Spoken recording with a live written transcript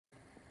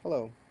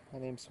Hello, my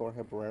name is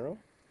Jorge Barrero,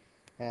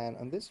 and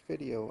on this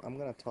video I'm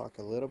going to talk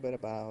a little bit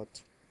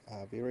about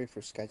V-Ray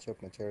for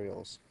SketchUp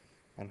materials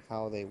and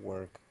how they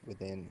work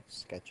within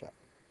SketchUp.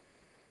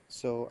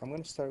 So I'm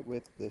going to start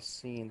with the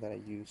scene that I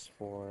use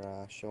for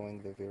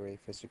showing the V-Ray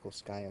physical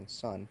sky and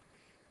sun.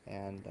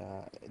 And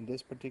in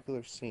this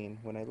particular scene,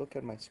 when I look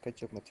at my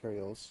SketchUp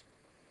materials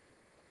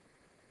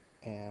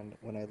and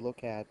when I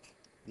look at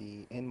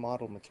the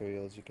in-model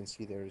materials, you can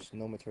see there's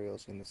no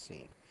materials in the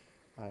scene.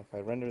 If I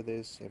render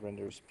this, it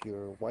renders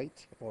pure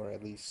white, or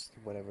at least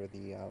whatever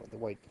the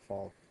white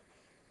default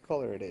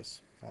color it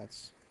is.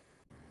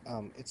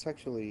 It's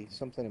actually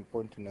something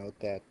important to note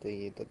that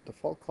the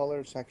default color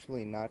is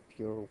actually not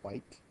pure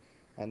white,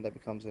 and that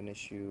becomes an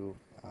issue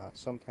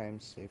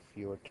sometimes if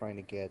you're trying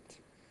to get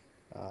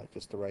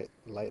just the right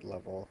light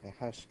level.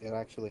 It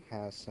actually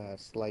has a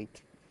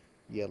slight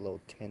yellow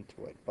tint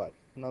to it, but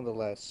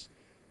nonetheless,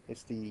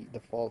 it's the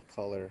default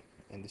color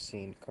in the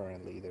scene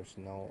currently. There's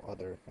no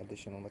other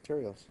additional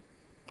materials.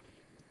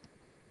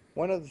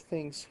 One of the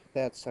things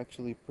that's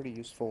actually pretty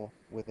useful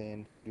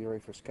within V-Ray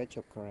for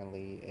SketchUp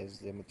currently is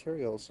the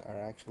materials are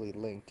actually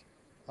linked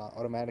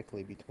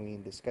automatically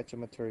between the SketchUp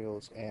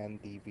materials and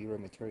the V-Ray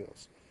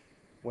materials.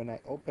 When I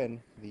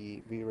open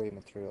the V-Ray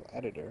material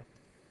editor,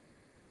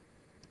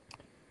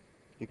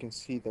 you can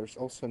see there's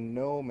also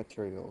no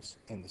materials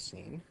in the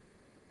scene,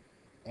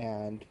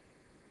 and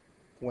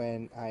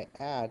when I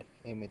add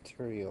a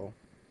material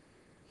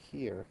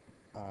here,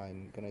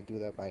 I'm going to do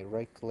that by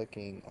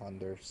right-clicking on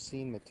their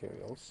scene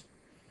materials,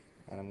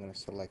 and I'm going to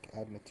select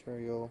add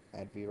material,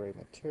 add V-Ray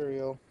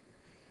material.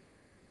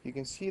 You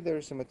can see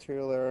there's a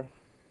material error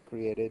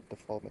created,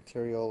 default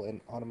material,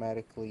 and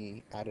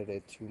automatically added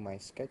it to my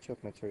SketchUp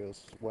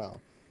materials as well.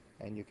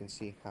 And you can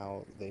see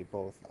how they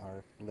both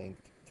are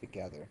linked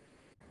together.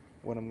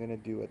 What I'm going to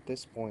do at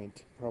this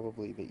point,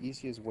 probably the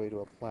easiest way to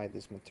apply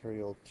this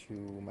material to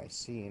my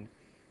scene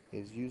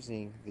is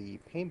using the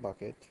paint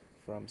bucket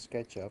from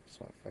SketchUp.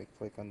 So if I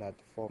click on that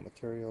default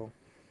material,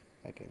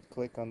 I can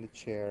click on the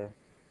chair.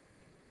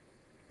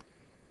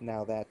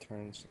 Now that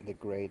turns the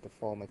gray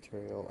default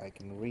material. I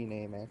can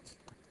rename it.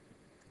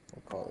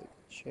 We'll call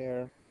it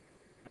chair.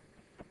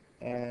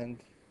 And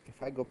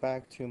if I go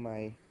back to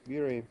my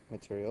V-Ray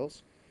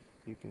materials,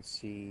 you can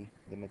see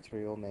the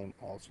material name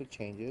also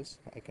changes.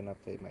 I can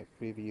update my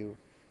preview,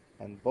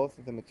 and both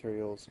of the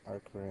materials are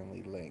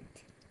currently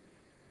linked.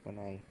 When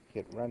I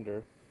hit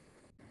render,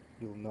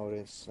 you'll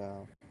notice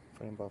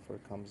frame buffer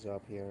comes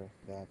up here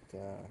that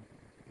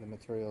the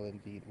material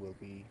indeed will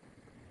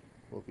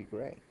be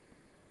gray.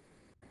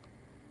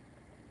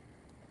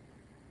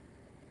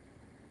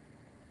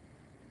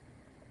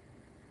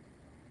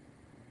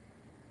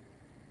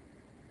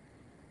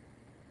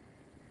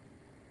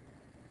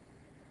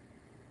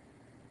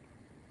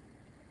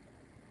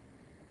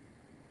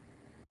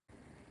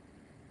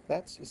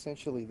 That's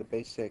essentially the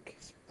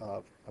basics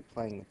of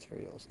applying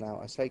materials.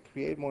 Now, as I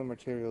create more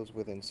materials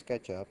within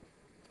SketchUp,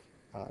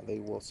 they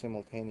will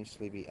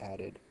simultaneously be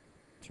added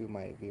to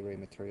my V-Ray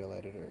material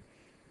editor.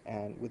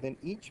 And within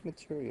each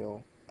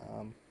material,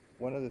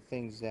 one of the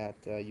things that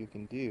you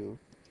can do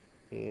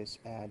is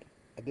add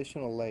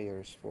additional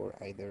layers for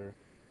either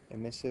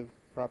emissive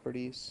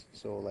properties,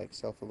 so like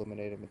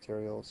self-illuminated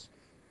materials,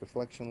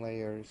 reflection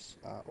layers,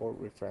 or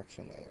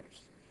refraction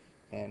layers.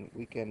 And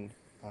we can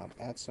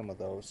add some of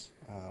those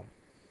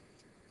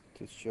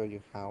to show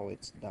you how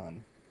it's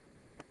done.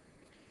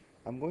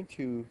 I'm going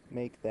to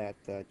make that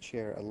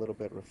chair a little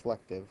bit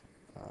reflective.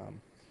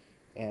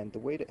 And the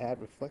way to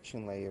add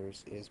reflection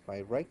layers is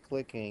by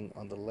right-clicking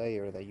on the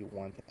layer that you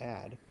want to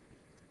add,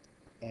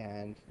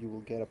 and you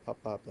will get a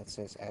pop-up that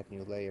says Add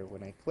New Layer.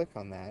 When I click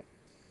on that,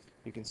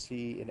 you can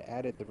see it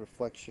added the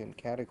reflection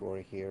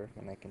category here,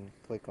 and I can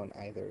click on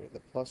either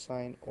the plus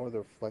sign or the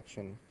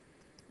reflection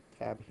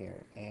tab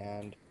here,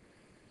 and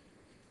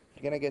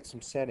you're going to get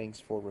some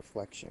settings for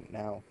reflection.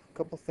 Now, a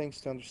couple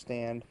things to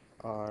understand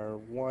are,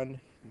 one,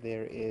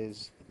 there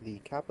is the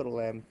capital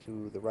M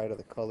to the right of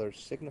the color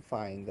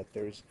signifying that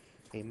there's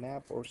a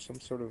map or some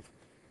sort of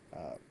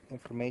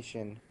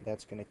information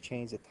that's going to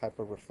change the type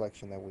of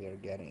reflection that we are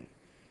getting.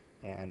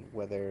 And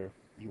whether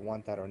you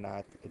want that or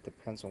not, it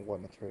depends on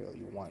what material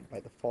you want. By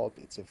default,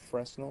 it's a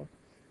Fresnel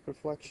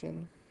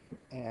reflection,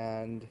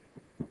 and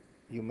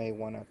you may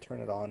want to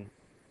turn it on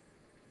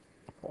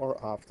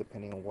or off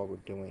depending on what we're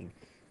doing.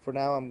 For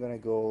now, I'm going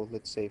to go,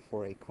 let's say,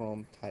 for a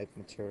chrome type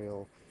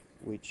material,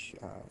 which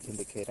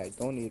indicate I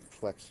don't need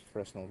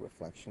Fresnel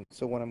reflection.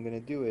 So what I'm going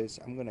to do is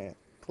I'm going to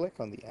click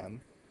on the M.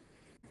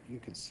 You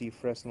can see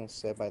Fresnel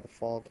set by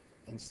default.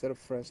 Instead of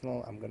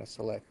Fresnel, I'm going to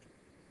select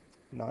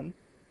none,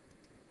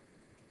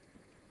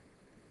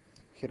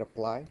 hit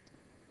apply,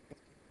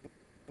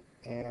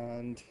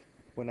 and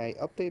when I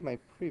update my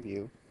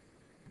preview,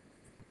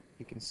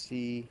 you can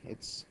see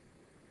it's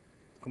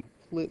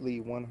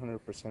completely 100%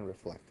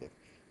 reflective.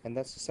 And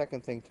that's the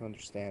second thing to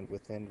understand.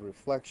 Within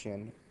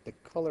reflection, the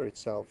color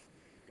itself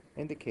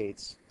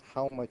indicates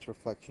how much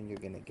reflection you're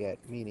going to get,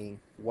 meaning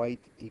white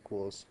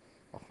equals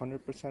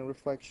 100%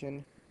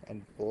 reflection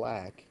and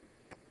black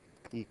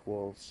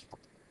equals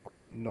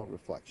no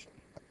reflection.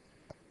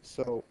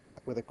 So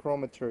with a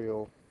chrome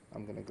material,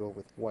 I'm going to go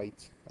with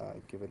white,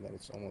 given that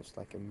it's almost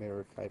like a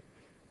mirror type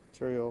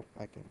material.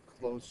 I can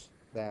close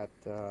that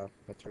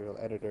material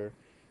editor,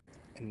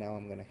 and now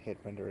I'm going to hit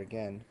render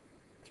again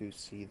to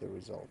see the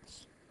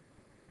results.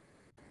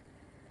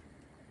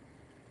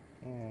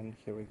 And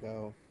here we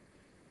go.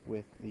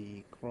 With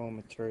the chrome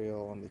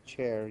material on the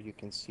chair, you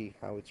can see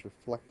how it's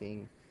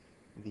reflecting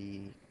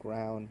the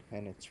ground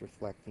and it's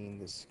reflecting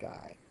the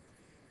sky.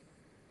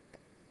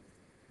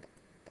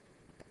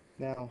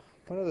 Now,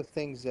 one of the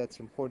things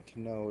that's important to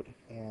note,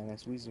 and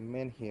as we zoom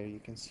in here, you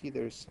can see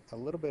there's a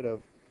little bit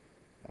of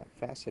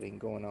faceting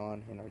going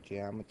on in our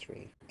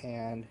geometry.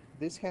 And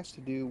this has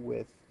to do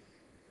with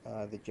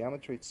the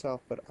geometry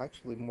itself, but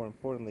actually more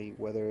importantly,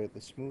 whether the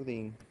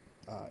smoothing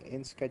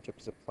in SketchUp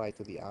is applied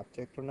to the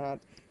object or not,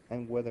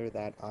 and whether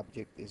that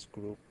object is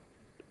grouped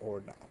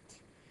or not.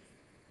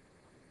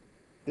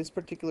 This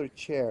particular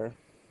chair,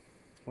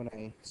 when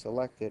I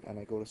select it and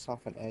I go to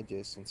soften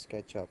edges in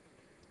SketchUp,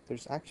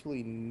 there's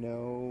actually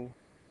no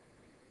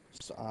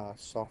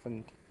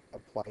softened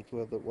applied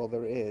to it. Well,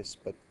 there is,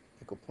 but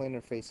the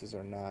coplanar faces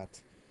are not,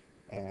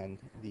 and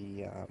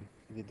the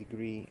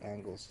degree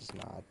angles is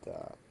not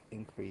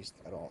increased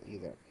at all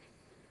either.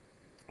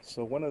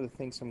 So one of the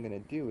things I'm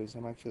going to do is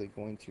I'm actually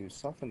going to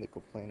soften the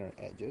coplanar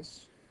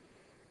edges,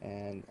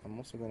 and I'm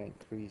also going to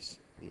increase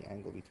the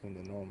angle between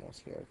the normals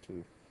here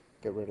to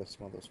get rid of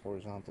some of those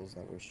horizontals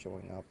that were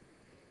showing up.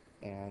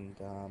 And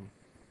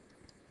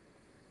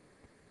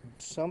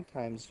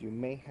sometimes you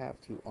may have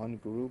to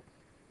ungroup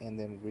and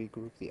then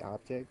regroup the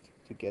object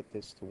to get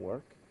this to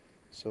work.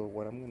 So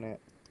what I'm going to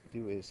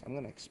do is I'm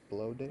going to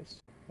explode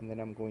this, and then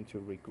I'm going to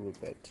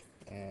regroup it,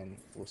 and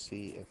we'll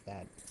see if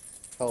that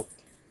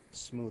helped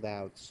smooth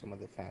out some of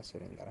the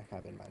faceting that I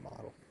have in my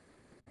model.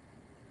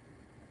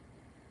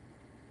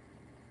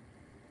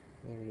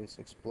 There it is,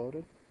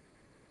 exploded,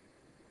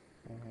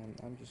 and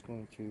I'm just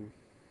going to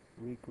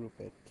regroup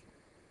it.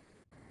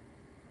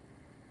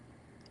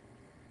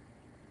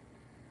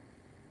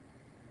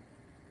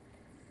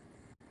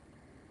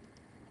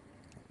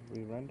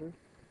 Re-render.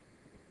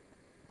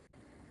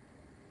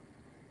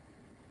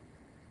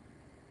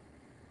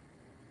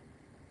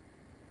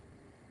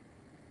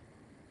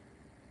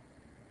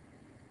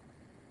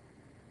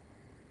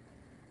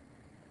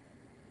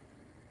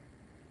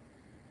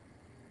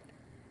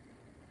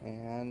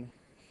 And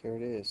here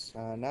it is.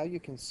 Now you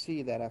can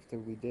see that after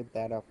we did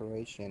that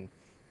operation,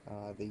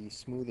 the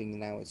smoothing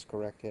now is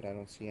corrected. I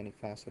don't see any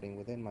faceting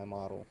within my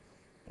model,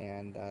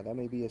 and that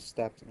may be a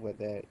step with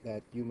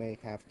that you may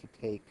have to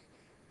take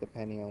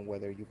depending on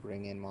whether you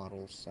bring in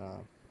models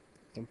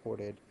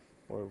imported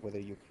or whether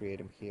you create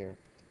them here.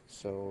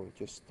 So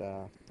just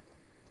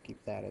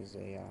keep that as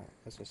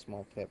a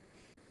small tip.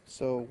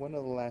 So one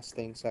of the last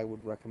things I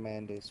would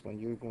recommend is when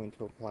you're going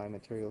to apply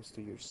materials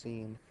to your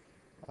scene,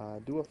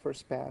 do a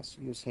first pass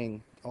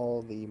using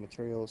all the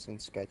materials in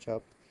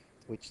SketchUp,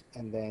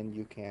 and then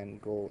you can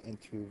go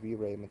into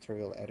V-Ray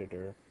Material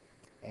Editor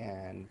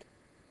and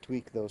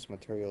tweak those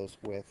materials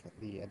with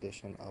the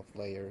addition of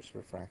layers,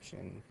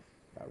 refraction,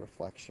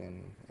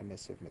 reflection,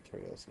 emissive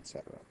materials,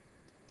 etc.